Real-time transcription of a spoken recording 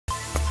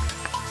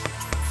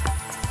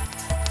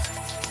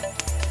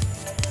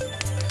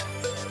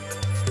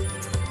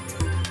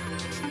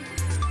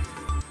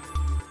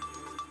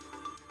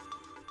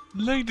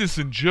Ladies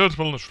and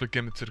gentlemen, let's get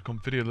into the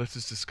video. Let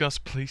us discuss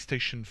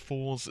PlayStation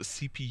 4's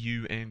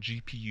CPU and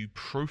GPU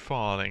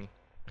profiling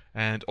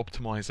and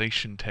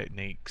optimization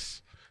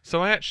techniques.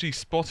 So I actually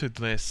spotted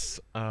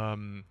this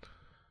kind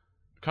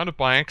of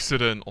by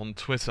accident on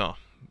Twitter,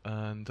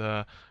 and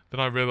then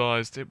I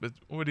realized it had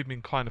already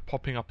been kind of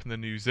popping up in the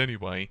news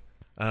anyway.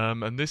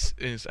 And this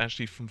is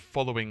actually from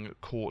following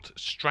Court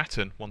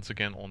Stratton once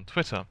again on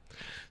Twitter.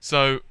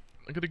 So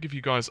I'm going to give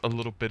you guys a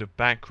little bit of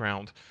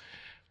background.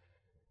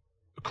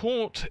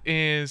 Court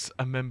is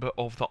a member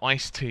of the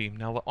ICE team.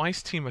 Now, the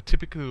ICE team are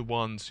typically the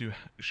ones who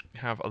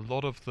have a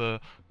lot of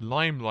the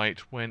limelight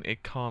when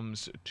it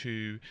comes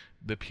to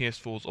the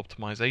PS4's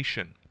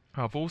optimization.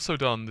 I've also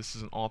done this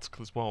as an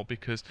article as well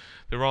because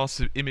there are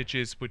some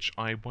images which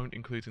I won't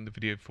include in the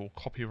video for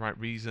copyright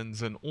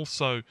reasons, and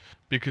also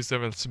because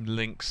there are some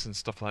links and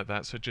stuff like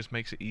that, so it just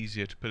makes it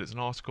easier to put it as an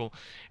article.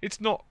 It's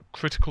not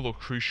critical or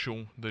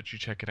crucial that you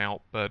check it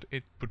out, but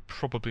it would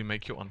probably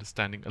make your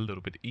understanding a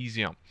little bit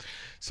easier.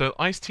 So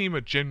ICE team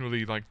are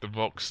generally like the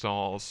rock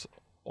stars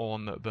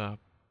on the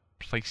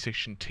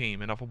PlayStation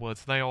team. In other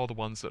words, they are the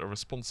ones that are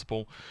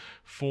responsible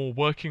for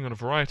working on a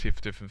variety of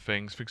different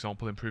things, for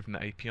example improving the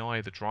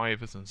API, the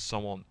drivers and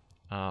so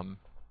on.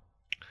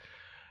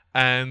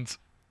 And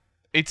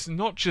it's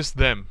not just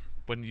them.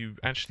 When you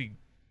actually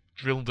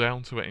drill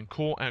down to it, and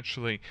Core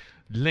actually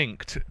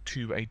linked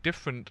to a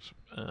different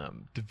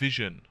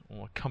division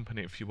or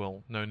company, if you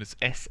will, known as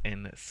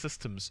SN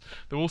Systems.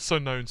 They're also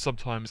known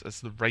sometimes as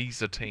the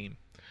Razer team.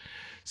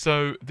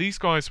 So these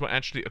guys were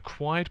actually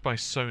acquired by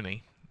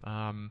Sony,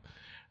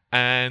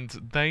 and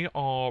they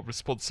are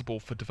responsible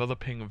for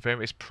developing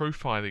various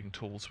profiling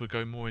tools. We'll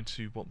go more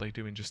into what they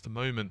do in just a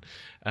moment,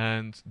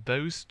 and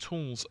those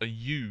tools are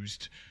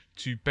used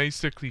to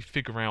basically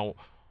figure out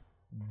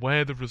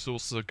where the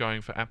resources are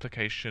going for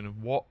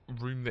application, what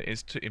room there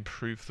is to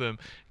improve them,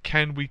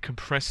 can we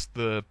compress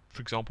the,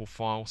 for example,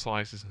 file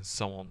sizes and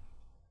so on.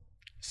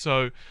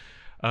 So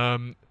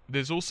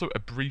there's also a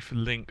brief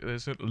link.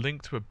 There's a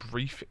link to a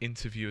brief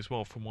interview as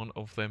well from one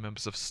of their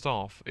members of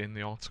staff in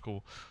the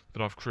article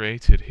that I've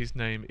created. His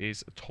name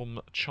is Tom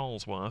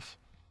Charlesworth.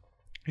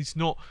 It's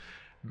not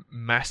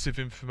massive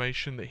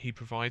information that he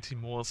provides. He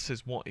more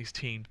says what his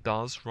team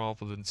does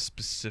rather than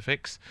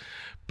specifics.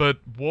 But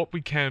what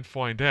we can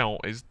find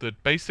out is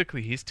that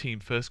basically his team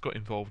first got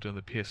involved in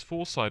the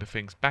PS4 side of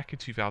things back in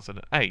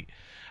 2008,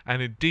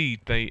 and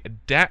indeed they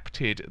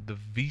adapted the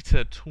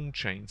Vita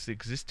toolchains, the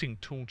existing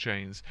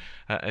toolchains,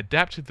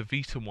 adapted the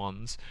Vita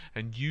ones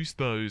and used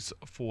those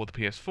for the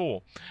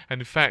PS4.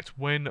 And in fact,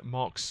 when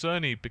Mark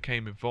Cerny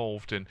became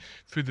involved in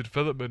through the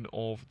development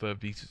of the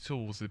Vita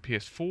tools, the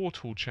PS4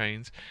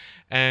 toolchains,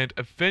 and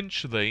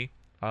eventually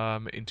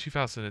in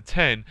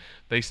 2010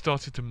 they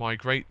started to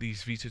migrate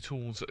these Vita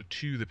tools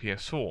to the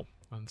PS4.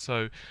 And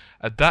so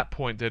at that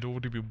point they'd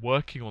already been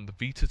working on the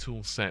Vita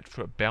tool set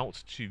for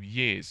about 2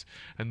 years,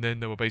 and then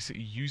they were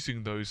basically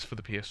using those for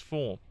the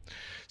PS4.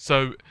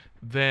 So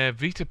their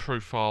Vita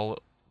profiler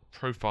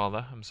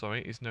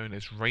is known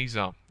as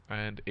Razer,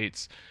 and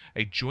it's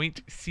a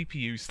joint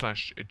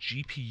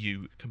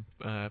CPU/GPU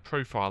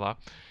profiler.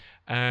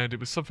 And it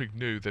was something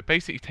new. They've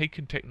basically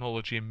taken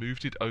technology and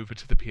moved it over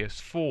to the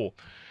PS4.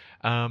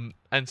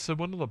 And so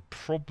one of the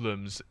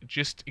problems,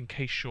 just in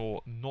case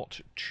you're not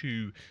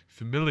too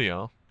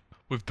familiar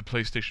with the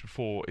PlayStation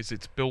 4, is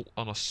it's built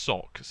on a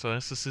SoC. So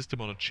that's a system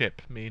on a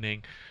chip,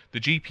 meaning the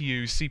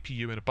GPU,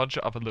 CPU, and a bunch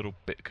of other little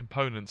bit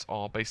components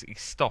are basically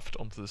stuffed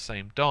onto the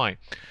same die.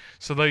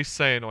 So they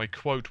say, and I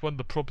quote, "One of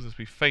the problems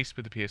we faced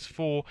with the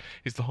PS4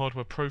 is the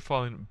hardware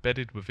profiling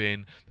embedded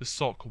within the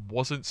SoC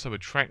wasn't so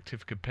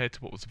attractive compared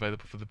to what was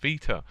available for the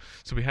Vita.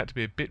 So we had to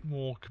be a bit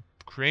more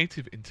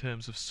creative in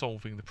terms of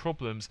solving the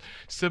problems,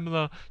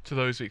 similar to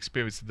those we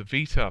experienced in the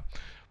Vita,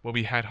 where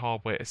we had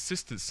hardware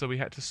assistance, so we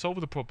had to solve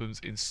the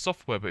problems in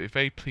software, but we're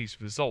very pleased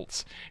with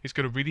results. It's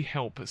going to really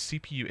help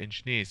CPU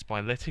engineers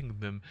by letting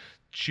them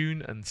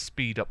tune and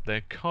speed up their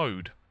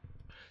code."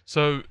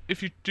 So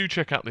if you do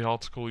check out the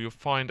article, you'll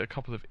find a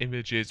couple of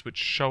images which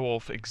show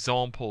off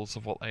examples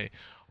of what they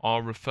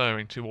are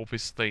referring to.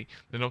 Obviously,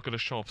 they're not going to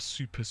show off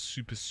super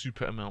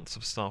amounts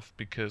of stuff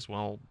because,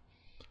 well,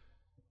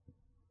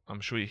 I'm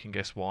sure you can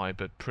guess why,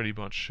 but pretty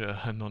much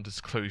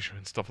non-disclosure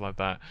and stuff like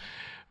that.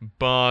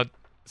 But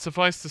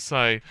suffice to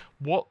say,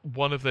 what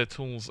one of their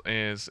tools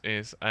is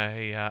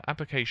a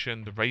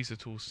application, the Razer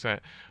tool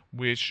set,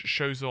 which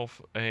shows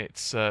off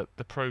its the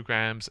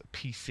program's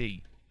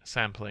PC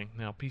sampling.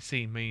 Now,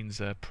 PC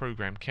means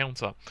program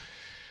counter.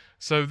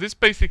 So this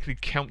basically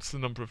counts the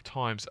number of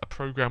times a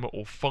program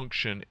or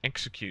function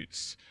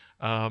executes.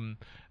 And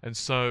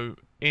so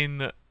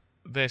in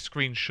their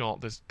screenshot,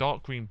 there's a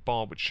dark green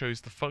bar which shows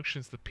the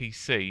functions the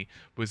PC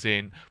was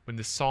in when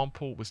the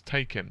sample was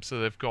taken. So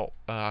they've got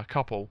a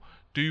couple,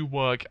 do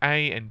work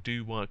A and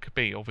do work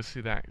B.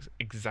 Obviously that's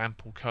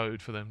example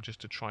code for them just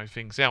to try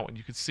things out, and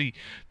you can see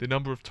the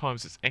number of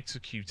times it's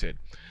executed.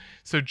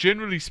 So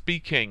generally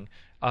speaking,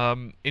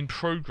 in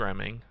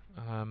programming,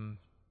 I'm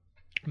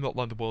not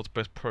like the world's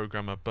best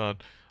programmer,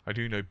 but I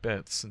do know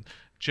bits, and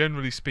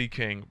generally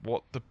speaking,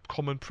 what the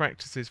common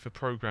practice is for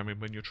programming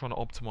when you're trying to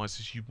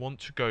optimize is you want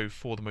to go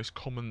for the most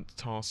common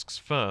tasks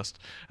first,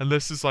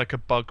 unless there's like a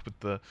bug with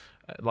the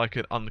like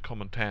an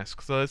uncommon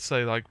task. So let's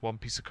say like one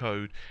piece of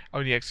code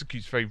only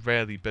executes very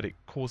rarely, but it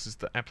causes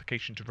the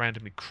application to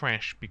randomly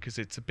crash because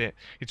it's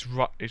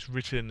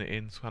written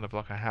in kind of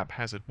like a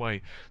haphazard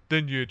way.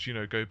 Then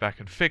you'd go back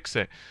and fix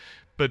it.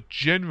 But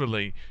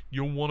generally,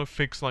 you'll want to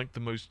fix like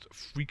the most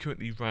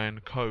frequently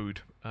ran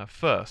code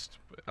first,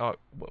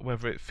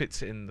 whether it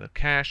fits in the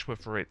cache,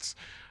 whether it's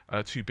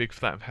too big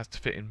for that and has to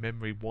fit in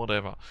memory,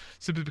 whatever.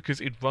 Simply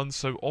because it runs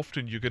so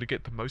often, you're going to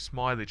get the most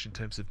mileage in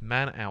terms of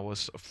man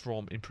hours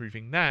from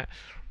improving that,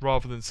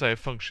 rather than say a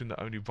function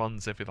that only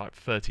runs every like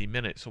 30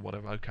 minutes or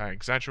whatever. Okay, I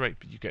exaggerate,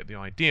 but you get the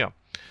idea.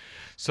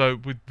 So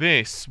with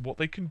this, what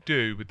they can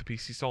do with the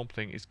PC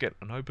sampling is get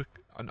an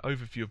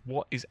overview of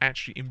what is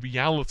actually in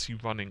reality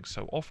running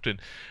so often,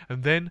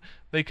 and then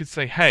they could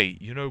say, hey,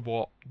 you know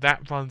what,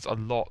 that runs a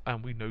lot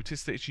and we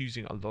notice that it's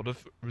using a lot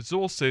of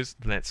resources,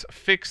 let's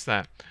fix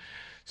that.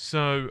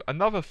 So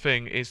another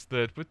thing is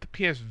that with the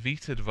PS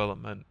Vita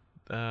development,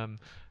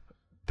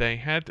 they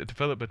had a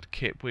development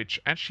kit which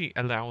actually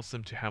allows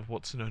them to have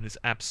what's known as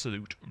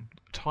absolute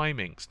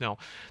timings. Now,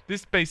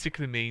 this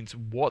basically means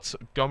what's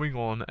going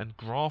on and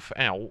graph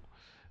out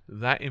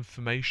that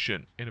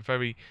information in a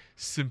very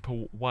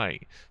simple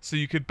way. So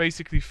you could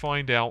basically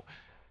find out,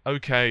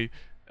 okay,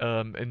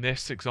 in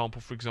this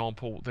example, for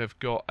example, they've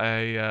got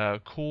a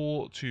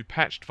call to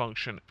patched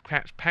function.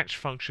 Patch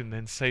function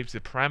then saves the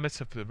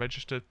parameter for the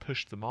register,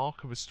 push the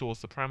marker, restores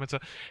the parameter,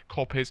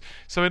 copies.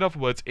 So in other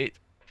words, it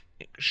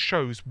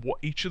shows what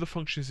each of the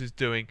functions is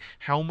doing,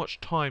 how much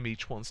time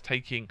each one's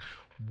taking,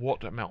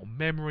 what amount of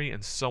memory,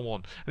 and so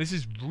on. And this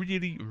is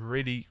really,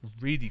 really,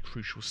 really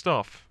crucial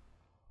stuff.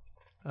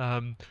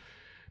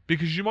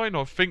 Because you might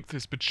not think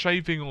this, but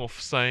shaving off,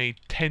 say,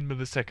 10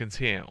 milliseconds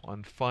here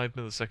and 5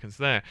 milliseconds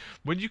there,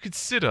 when you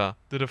consider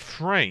that a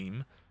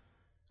frame,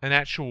 an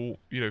actual,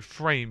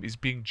 frame is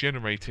being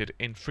generated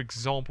in, for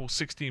example,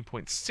 16.6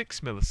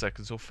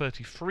 milliseconds or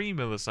 33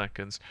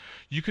 milliseconds,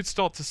 you could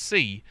start to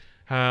see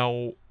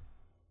how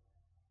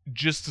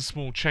just a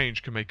small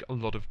change can make a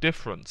lot of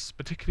difference,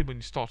 particularly when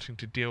you're starting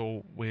to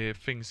deal with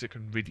things that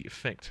can really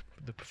affect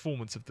the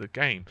performance of the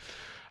game.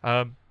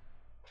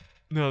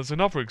 Now, there's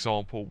another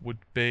example would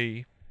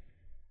be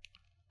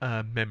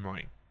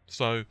memory.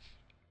 So,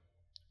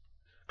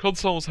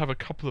 consoles have a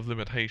couple of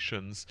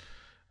limitations,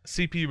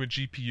 CPU and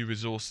GPU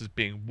resources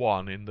being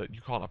one, in that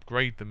you can't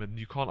upgrade them, and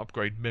you can't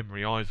upgrade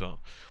memory either.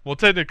 Well,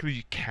 technically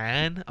you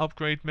can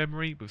upgrade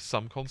memory with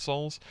some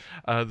consoles.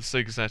 The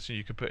Sega Saturn,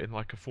 you can put in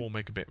like a 4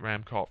 megabit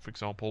RAM card, for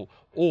example,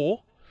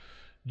 or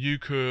you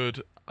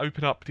could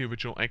open up the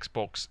original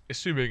Xbox,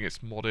 assuming it's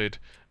modded,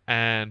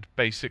 and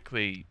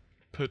basically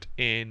put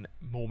in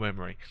more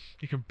memory.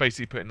 You can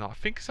basically put in, I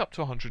think it's up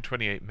to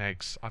 128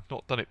 megs. I've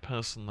not done it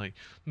personally,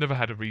 never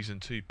had a reason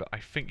to, but I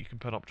think you can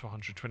put up to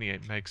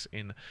 128 megs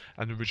in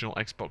an original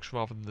Xbox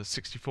rather than the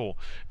 64.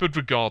 But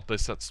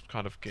regardless, that's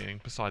kind of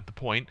getting beside the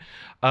point.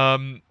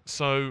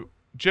 So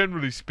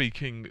generally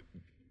speaking,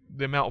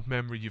 the amount of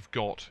memory you've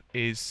got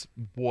is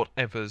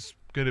whatever's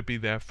going to be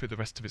there for the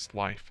rest of its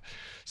life.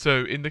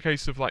 So in the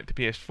case of like the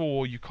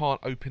PS4, you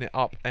can't open it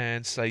up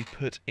and say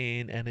put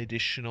in an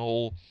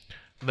additional,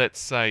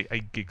 let's say,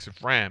 8 gigs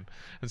of RAM.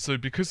 And so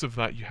because of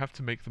that, you have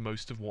to make the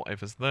most of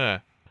whatever's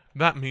there.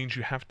 That means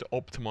you have to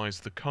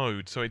optimize the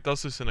code. So it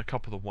does this in a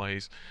couple of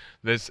ways.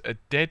 There's a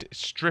dead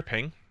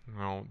stripping.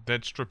 Now,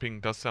 dead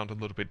stripping does sound a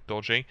little bit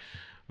dodgy,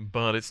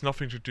 but it's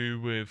nothing to do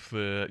with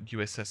the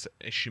USS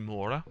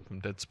Ishimura from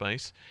Dead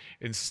Space.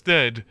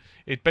 Instead,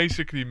 it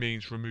basically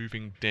means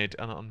removing dead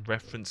and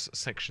unreferenced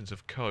sections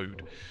of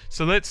code.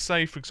 So let's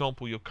say, for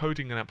example, you're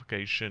coding an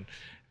application,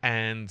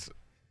 and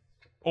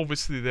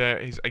obviously there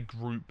is a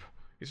group.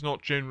 It's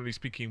not generally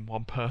speaking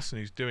one person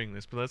who's doing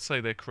this, but let's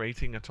say they're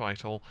creating a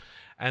title,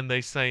 and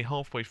they say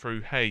halfway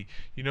through, hey,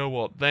 you know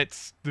what,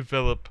 let's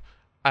develop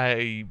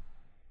a,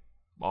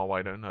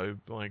 I don't know,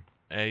 like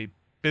a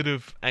bit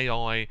of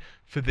AI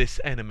for this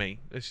enemy.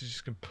 This is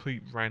just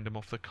complete random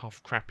off the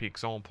cuff crappy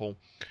example.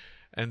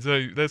 And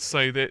so let's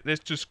say that let's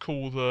just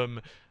call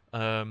them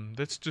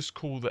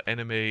the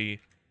enemy,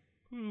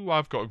 ooh,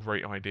 I've got a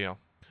great idea.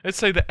 Let's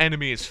say the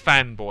enemy is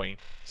Fanboy.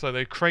 So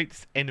they create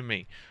this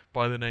enemy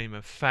by the name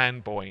of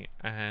Fanboy,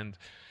 and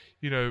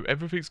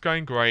everything's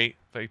going great.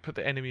 They put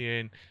the enemy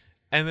in,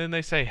 and then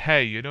they say,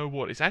 hey, you know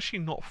what, it's actually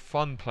not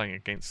fun playing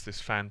against this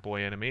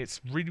Fanboy enemy.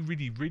 It's really,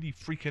 really, really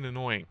freaking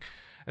annoying.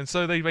 And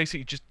so they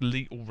basically just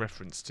delete all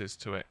references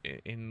to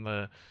it in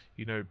the,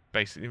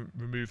 basically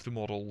remove the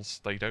models.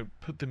 They don't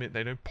put them in,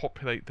 they don't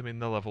populate them in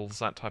the levels,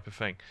 that type of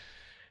thing.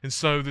 And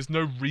so there's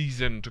no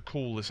reason to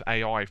call this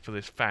AI for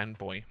this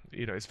Fanboy.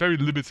 It's very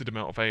limited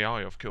amount of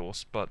AI, of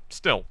course, but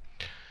still.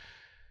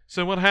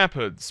 So what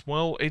happens?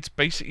 Well, it's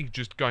basically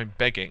just going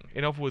begging.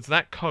 In other words,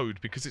 that code,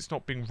 because it's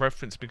not being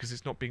referenced, because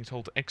it's not being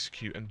told to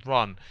execute and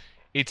run,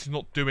 it's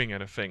not doing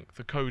anything.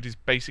 The code is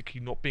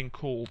basically not being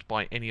called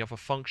by any other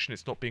function.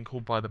 It's not being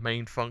called by the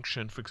main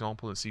function, for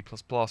example, in C++.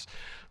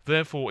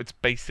 Therefore, it's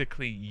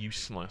basically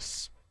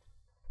useless.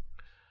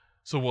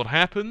 So what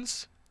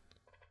happens?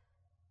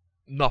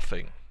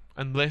 Nothing.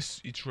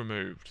 Unless it's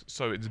removed.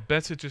 So it's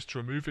better just to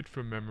remove it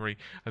from memory.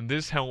 And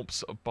this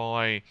helps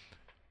by,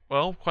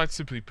 well, quite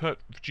simply put,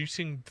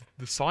 reducing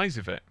the size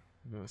of it.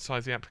 The size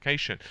of the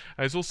application.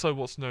 There's also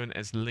what's known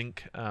as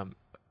link,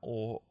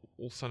 or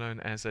also known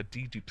as a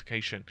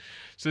deduplication.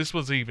 So this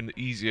was even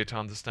easier to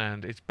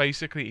understand. It's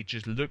basically, it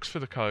just looks for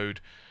the code,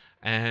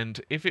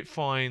 and if it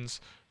finds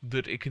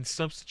that it can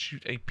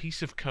substitute a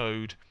piece of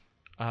code,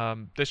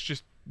 let's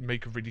just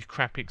make a really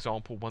crappy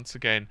example once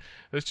again.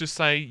 Let's just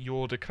say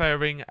you're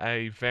declaring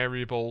a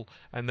variable,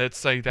 and let's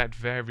say that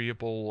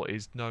variable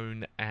is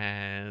known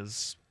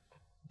as,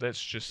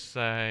 let's just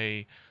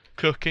say,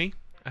 cookie.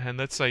 And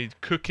let's say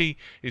cookie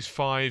is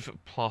 5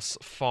 plus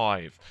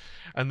 5.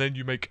 And then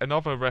you make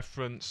another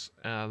reference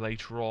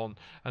later on,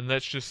 and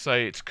let's just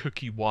say it's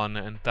cookie 1,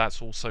 and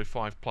that's also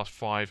 5 plus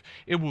 5.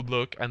 It will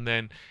look, and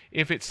then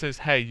if it says,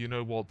 hey, you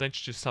know what, let's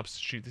just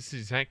substitute, this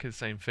is exactly the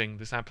same thing,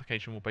 this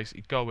application will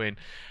basically go in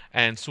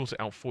and sort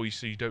it out for you,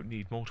 so you don't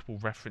need multiple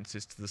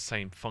references to the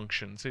same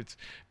functions. It's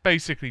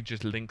basically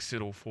just links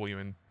it all for you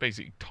and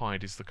basically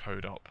tidies the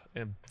code up.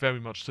 And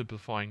very much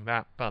simplifying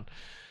that, but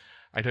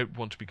I don't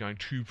want to be going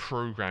too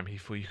programmy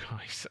for you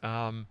guys.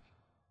 And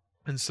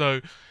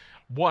so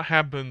what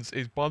happens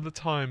is, by the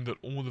time that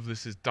all of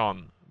this is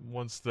done,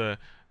 once the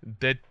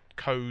dead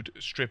code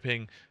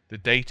stripping, the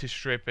data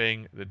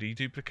stripping, the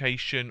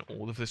deduplication,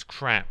 all of this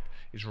crap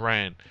is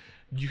ran,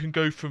 you can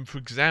go from, for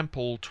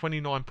example,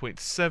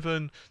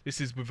 29.7, this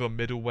is with a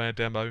middleware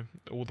demo,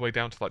 all the way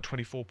down to like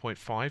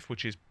 24.5,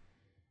 which is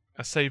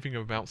a saving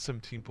of about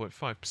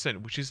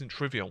 17.5%, which isn't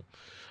trivial.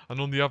 And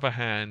on the other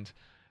hand,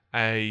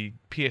 a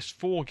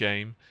PS4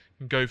 game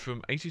can go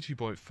from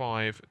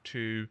 82.5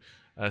 to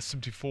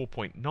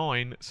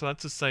 74.9, so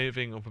that's a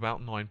saving of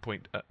about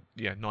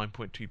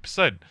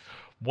 9.2%.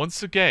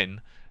 Once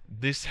again,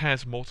 this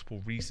has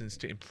multiple reasons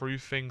to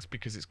improve things,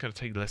 because it's going to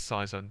take less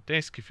size on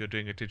disk. If you're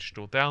doing a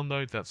digital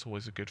download, that's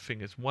always a good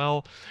thing as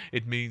well.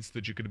 It means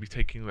that you're going to be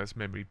taking less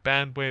memory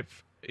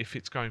bandwidth if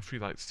it's going through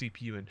like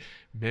CPU and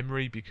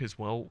memory, because,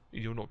 well,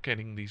 you're not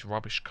getting these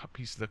rubbish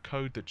pieces of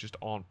code that just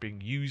aren't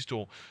being used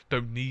or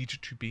don't need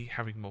to be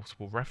having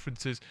multiple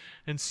references,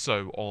 and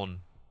so on.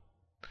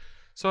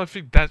 So I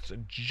think that's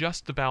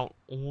just about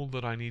all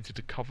that I needed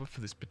to cover for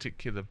this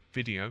particular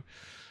video.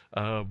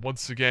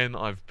 Once again,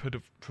 I've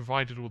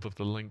provided all of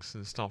the links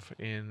and stuff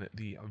in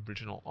the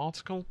original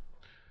article,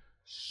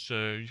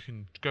 so you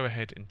can go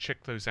ahead and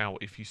check those out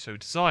if you so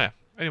desire.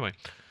 Anyway,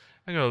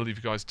 I'm going to leave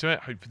you guys to it.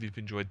 Hopefully you've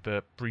enjoyed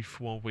the brief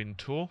whirlwind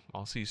tour.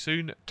 I'll see you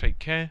soon. Take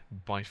care.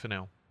 Bye for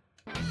now.